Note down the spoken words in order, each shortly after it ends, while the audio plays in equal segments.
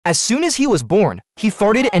As soon as he was born, he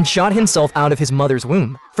farted and shot himself out of his mother's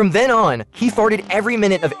womb. From then on, he farted every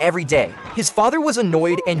minute of every day. His father was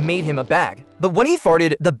annoyed and made him a bag. But when he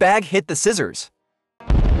farted, the bag hit the scissors.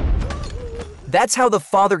 That's how the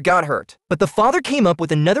father got hurt. But the father came up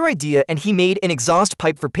with another idea and he made an exhaust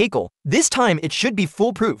pipe for Palka. This time it should be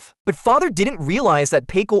foolproof. But father didn't realize that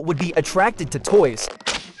Palka would be attracted to toys.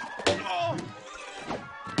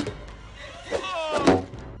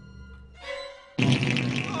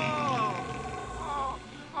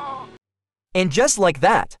 And just like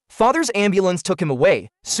that, father's ambulance took him away.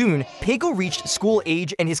 Soon, Palka reached school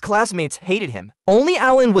age and his classmates hated him. Only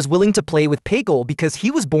Alan was willing to play with Palka because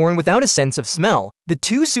he was born without a sense of smell. The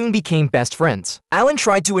two soon became best friends. Alan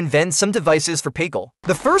tried to invent some devices for Palka.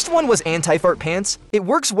 The first one was anti-fart pants. It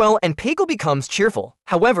works well and Palka becomes cheerful.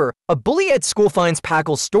 However, a bully at school finds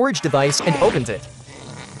Palka's storage device and opens it.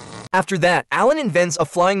 After that, Alan invents a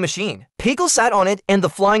flying machine. Palka sat on it and the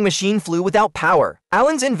flying machine flew without power.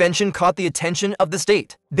 Alan's invention caught the attention of the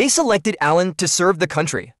state. They selected Alan to serve the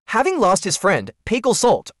country. Having lost his friend, Palka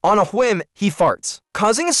Salt, on a whim, he farts,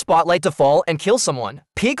 causing a spotlight to fall and kill someone.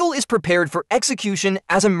 Palka is prepared for execution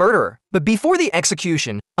as a murderer. But before the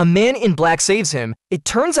execution, a man in black saves him. It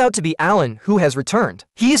turns out to be Alan, who has returned.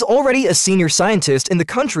 He is already a senior scientist in the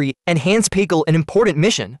country and hands Palka an important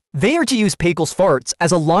mission. They are to use Palka's farts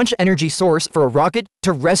as a launch energy source for a rocket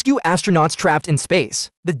to rescue astronauts trapped in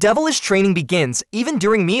space. The devilish training begins even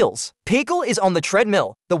during meals. Palka is on the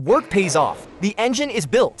treadmill. The work pays off. The engine is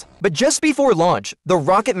built. But just before launch, the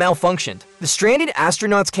rocket malfunctioned. The stranded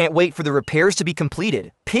astronauts can't wait for the repairs to be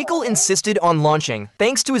completed. Palka insisted on launching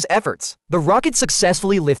thanks to his efforts. The rocket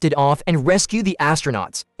successfully lifted off and rescued the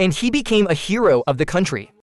astronauts, and he became a hero of the country.